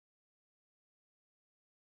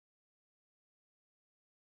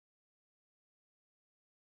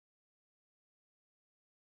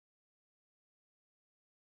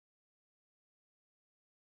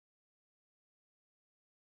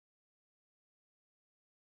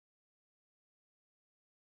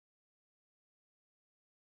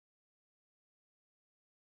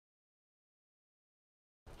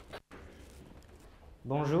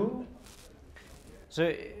Bonjour.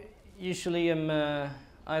 So usually I'm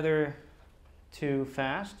either too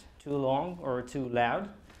fast, too long, or too loud.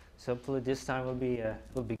 So hopefully this time will be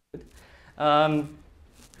good.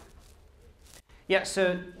 Yeah.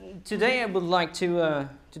 So today I would like to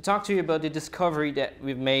talk to you about the discovery that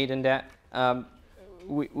we've made and that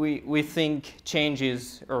we think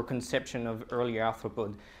changes our conception of early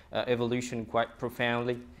arthropod evolution quite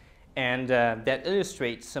profoundly. And that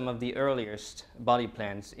illustrates some of the earliest body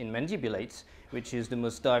plans in mandibulates, which is the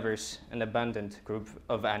most diverse and abundant group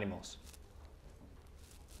of animals.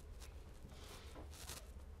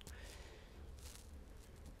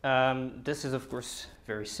 This is, of course,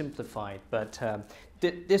 very simplified, but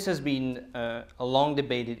this has been a long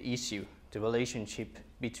debated issue, the relationship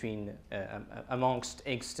between amongst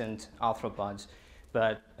extant arthropods,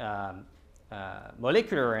 but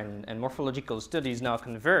molecular and morphological studies now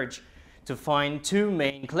converge to find two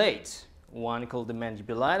main clades, one called the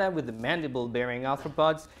mandibulata with the mandible-bearing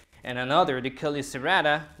arthropods, and another, the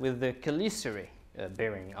chelicerata, with the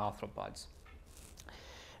chelicerae-bearing arthropods.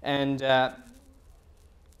 And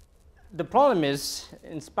the problem is,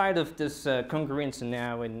 in spite of this congruence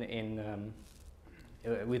now with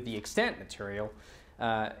the extant material,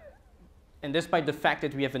 and despite the fact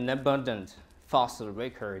that we have an abundant fossil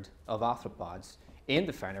record of arthropods in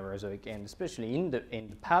the Phanerozoic and especially in the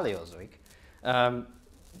Paleozoic,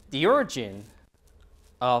 the origin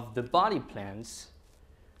of the body plans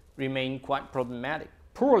remain quite problematic,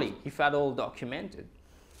 poorly, if at all, documented.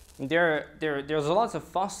 There's lots of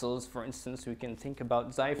fossils. For instance, we can think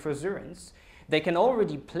about Xiphosaurans. They can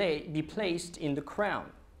already be placed in the crown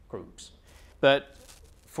groups, but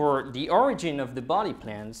for the origin of the body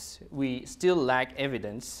plans, we still lack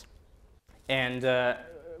evidence. And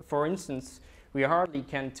for instance, we hardly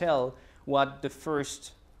can tell what the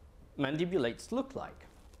first mandibulates look like.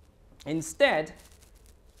 Instead,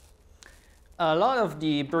 a lot of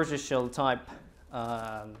the Burgess-Shell type,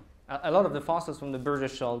 a lot of the fossils from the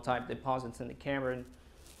Burgess-Shell type deposits in the Cambrian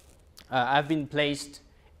have been placed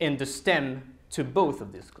in the stem to both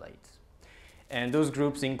of these clades. And those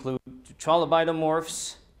groups include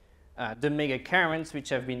trilobidomorphs, the megacarons, which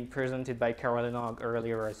have been presented by Caron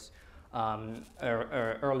earlier as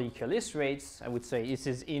early chelicerates. I would say this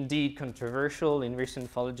is indeed controversial. In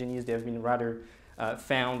recent phylogenies, they have been rather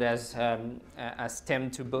found as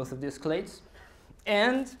stem to both of these clades.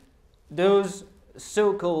 And those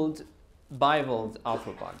so-called bivalved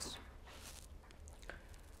arthropods.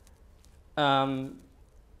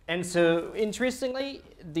 And so, interestingly,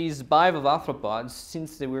 these bivalve arthropods,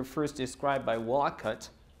 since they were first described by Walcott,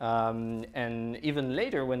 and even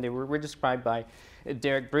later when they were described by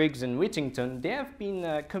Derek Briggs and Whittington, they have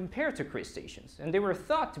been compared to crustaceans, and they were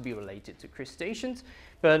thought to be related to crustaceans,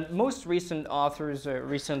 but most recent authors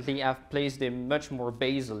recently have placed them much more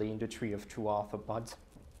basally in the tree of true arthropods.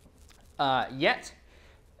 Yet,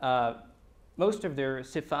 most of their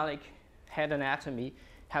cephalic head anatomy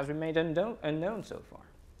has remained unknown so far.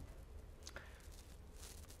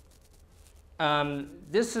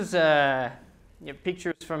 This is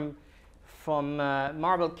pictures from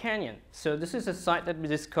Marble Canyon. So this is a site that we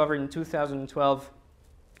discovered in 2012,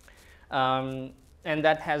 and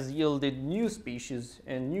that has yielded new species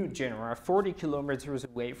and new genera 40 kilometers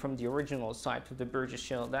away from the original site of the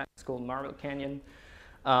Burgess-Shell. That's called Marble Canyon.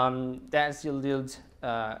 That's yielded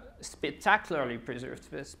spectacularly preserved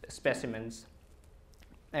specimens.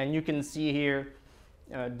 And you can see here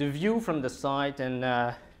the view from the site,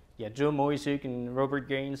 and Joe Moisuk and Robert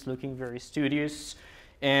Gaines looking very studious,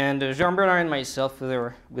 and Jean-Bernard and myself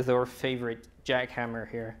with our favorite jackhammer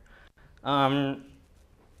here. And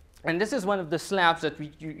this is one of the slabs that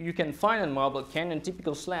you can find in Marble Canyon,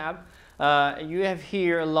 typical slab. You have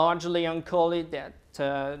here a large Lyon collie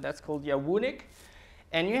that's called Yawunik.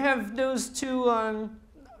 And you have those two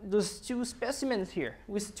specimens here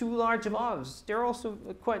with two large valves. They're also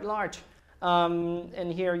quite large.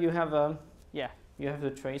 And here you have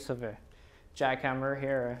the trace of a jackhammer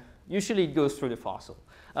here. Usually it goes through the fossil.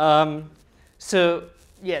 So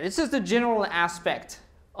yeah, this is the general aspect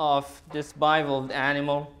of this bivalved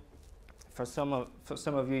animal. For some of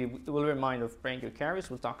you, it will remind of Brachiocaris.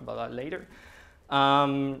 We'll talk about that later.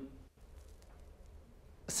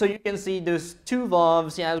 So you can see those two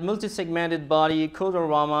valves, multi-segmented body, caudal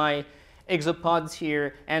rami, exopods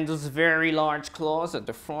here, and those very large claws at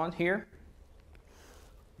the front here.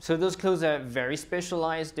 So those claws are very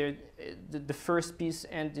specialized. They're, the first piece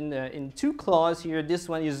ends in two claws here. This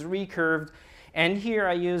one is recurved. And here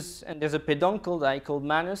and there's a peduncle that I call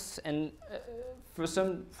manus. And for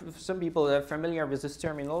some people that are familiar with this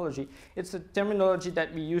terminology, it's a terminology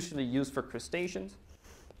that we usually use for crustaceans.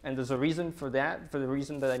 And there's a reason for that. For the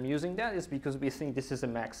reason that I'm using that is because we think this is a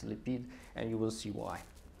maxillipede, and you will see why.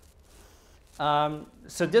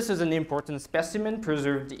 So this is an important specimen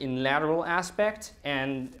preserved in lateral aspect,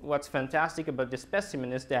 and what's fantastic about this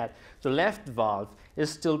specimen is that the left valve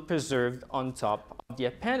is still preserved on top of the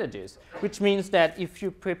appendages, which means that if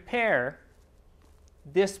you prepare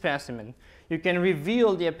this specimen, you can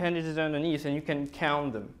reveal the appendages underneath and you can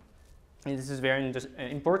count them. And this is very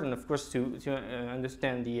important, of course, to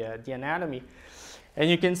understand the anatomy. And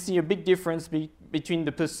you can see a big difference between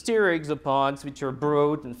the posterior exopods, which are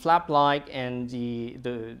broad and flap-like,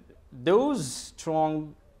 and those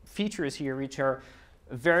strong features here, which are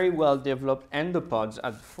very well-developed endopods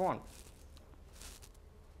at the front.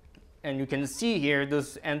 And you can see here,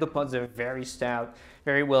 those endopods are very stout,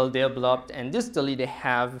 very well-developed, and distally they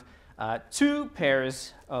have 2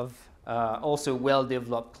 pairs of also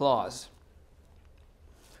well-developed claws.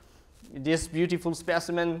 This beautiful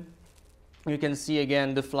specimen, you can see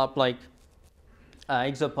again the flap-like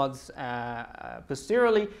exopods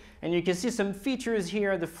posteriorly, and you can see some features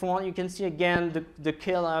here at the front. You can see again the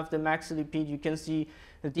chela of the maxillipede. You can see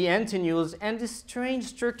the antennules and this strange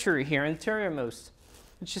structure here anteriormost,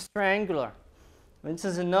 which is triangular. And this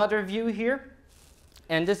is another view here,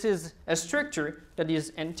 and this is a structure that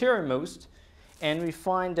is anteriormost, and we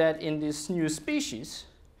find that in this new species,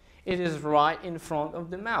 it is right in front of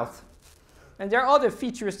the mouth. And there are other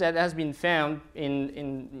features that has been found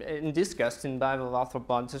and discussed in bivalve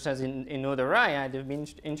arthropods, such as in Aria. They've been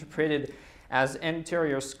interpreted as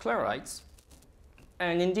anterior sclerites.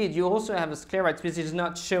 And indeed, you also have a sclerite, which is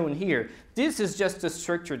not shown here. This is just the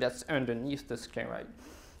structure that's underneath the sclerite.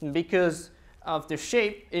 And because of the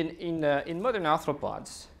shape in modern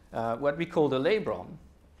arthropods, what we call the labrum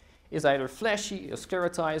is either fleshy or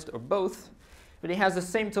sclerotized or both. But it has the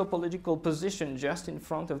same topological position just in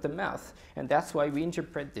front of the mouth, and that's why we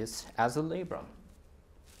interpret this as a labrum.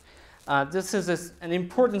 This is an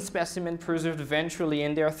important specimen preserved ventrally,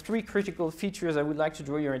 and there are 3 critical features I would like to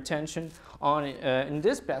draw your attention on in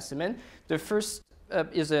this specimen. The first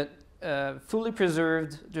is a fully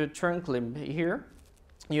preserved trunk limb here.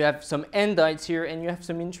 You have some endites here, and you have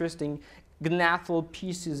some interesting gnathal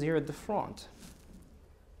pieces here at the front.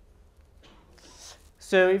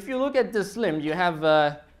 So if you look at this limb, you have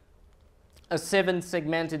a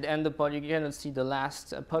 7-segmented endopod. You cannot see the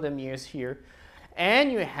last podomeres here.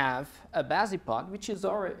 And you have a basipod, which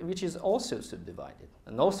is also subdivided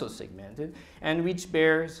and also segmented, and which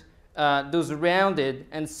bears those rounded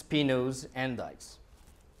and spinose endites.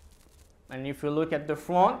 And if you look at the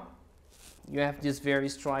front, you have this very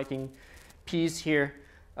striking piece here,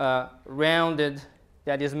 rounded,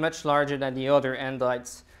 that is much larger than the other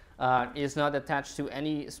endites. Is not attached to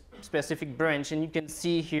any specific branch, and you can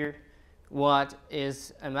see here what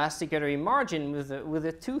is a masticatory margin with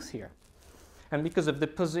a tooth here. And because of the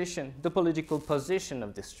position, the topological position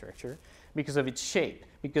of this structure, because of its shape,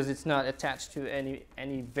 because it's not attached to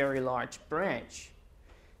any very large branch,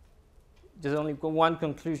 there's only one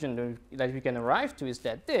conclusion that we can arrive to, is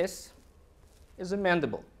that this is a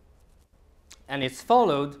mandible. And it's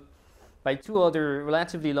followed by 2 other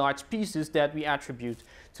relatively large pieces that we attribute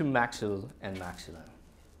to maxilla and maxilla.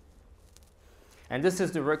 And this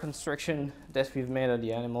is the reconstruction that we've made of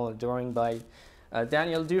the animal, a drawing by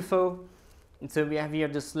Daniel Dufault. And so we have here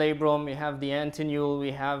this labrum, we have the antennule,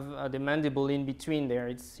 we have the mandible in between there,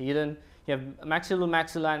 it's hidden. You have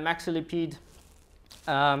maxilla and maxillipede.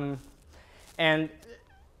 And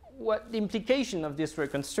what the implication of this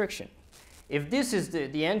reconstruction? If this is the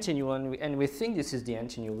antennule, and we think this is the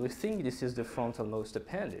antennule, we think this is the frontalmost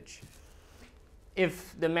appendage.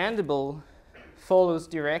 If the mandible follows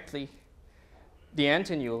directly the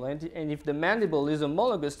antennule, and if the mandible is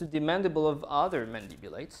homologous to the mandible of other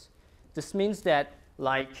mandibulates, this means that,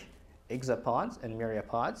 like hexapods and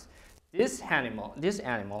myriapods, this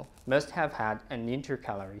animal must have had an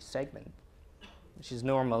intercalary segment, which is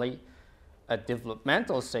normally a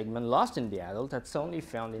developmental segment lost in the adult that's only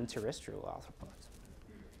found in terrestrial arthropods.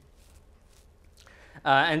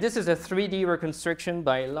 And this is a 3D reconstruction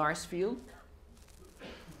by Larsfield.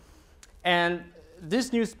 And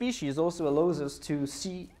this new species also allows us to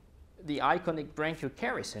see the iconic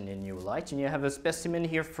branchiocherison in new light. And you have a specimen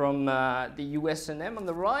here from the USNM on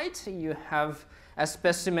the right. You have a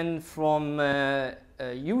specimen from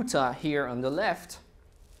Utah here on the left.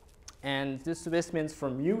 And these specimens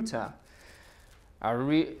from Utah are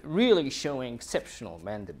really showing exceptional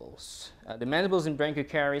mandibles. The mandibles in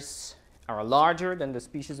Branchiocharis are larger than the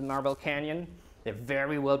species in Marble Canyon. They're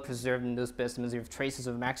very well preserved in those specimens. You have traces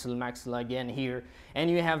of maxilla again here.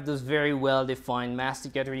 And you have those very well-defined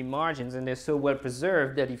masticatory margins, and they're so well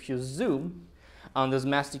preserved that if you zoom, on those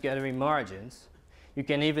masticatory margins. You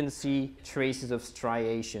can even see traces of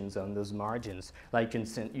striations on those margins, like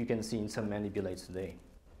you can see in some mandibulates today.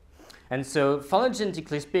 And so,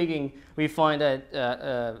 phylogenetically speaking, we find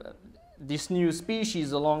that this new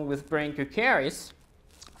species, along with Brachiocaris,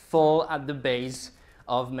 fall at the base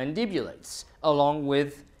of mandibulates, along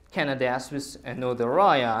with Canadaspis and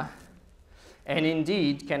Odoraia. And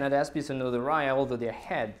indeed, Canadaspis and Odoraia, although their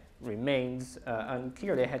head remains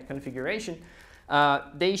unclear, their head configuration,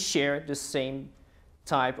 they share the same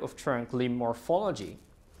type of trunk limb morphology.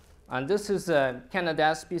 And this is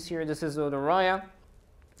Canadaspis here, this is Odoraia,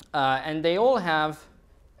 and they all have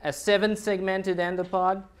a 7-segmented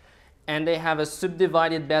endopod, and they have a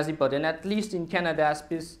subdivided basipod, and at least in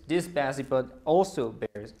Canadaspis, this basipod also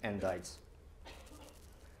bears endites.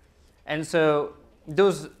 And so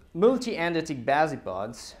those multi-endotic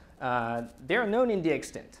basipods, they're known in the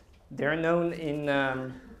extent. They're known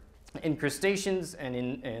in crustaceans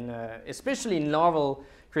and especially in larval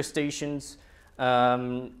crustaceans,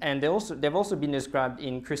 and they've also been described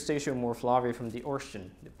in crustaceomorph larvae from the Orstian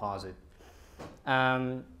deposit.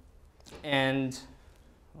 And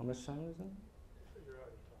how much time is it?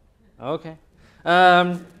 Okay.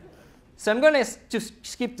 So I'm going to just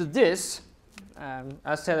skip to this.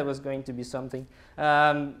 I said it was going to be something.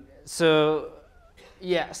 So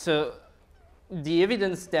the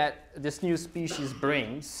evidence that this new species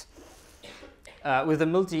brings with a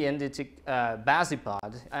multi-endotic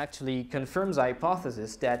basipod actually confirms the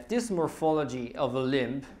hypothesis that this morphology of a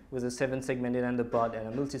limb with a 7-segmented endopod and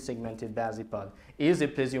a multi-segmented basipod is a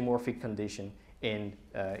plesiomorphic condition in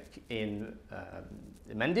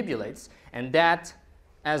mandibulates, and that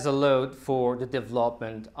as a load for the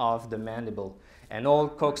development of the mandible and all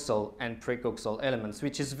coxal and precoxal elements,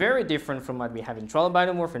 which is very different from what we have in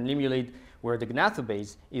Trilobidomorph and Limulid, where the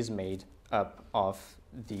gnathobase is made up of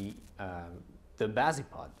the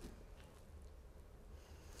basipod.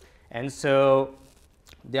 And so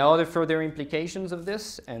there are other further implications of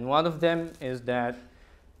this, and one of them is that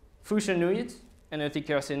fusionoids and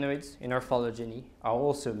eutycarcinoids in our phylogeny are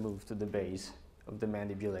also moved to the base of the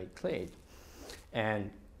mandibulate clade.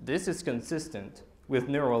 And this is consistent with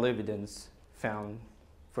neural evidence found,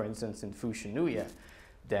 for instance, in Fusionuia,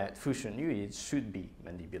 that fusionoids should be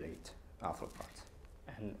mandibulate arthropods.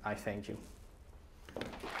 And I thank you.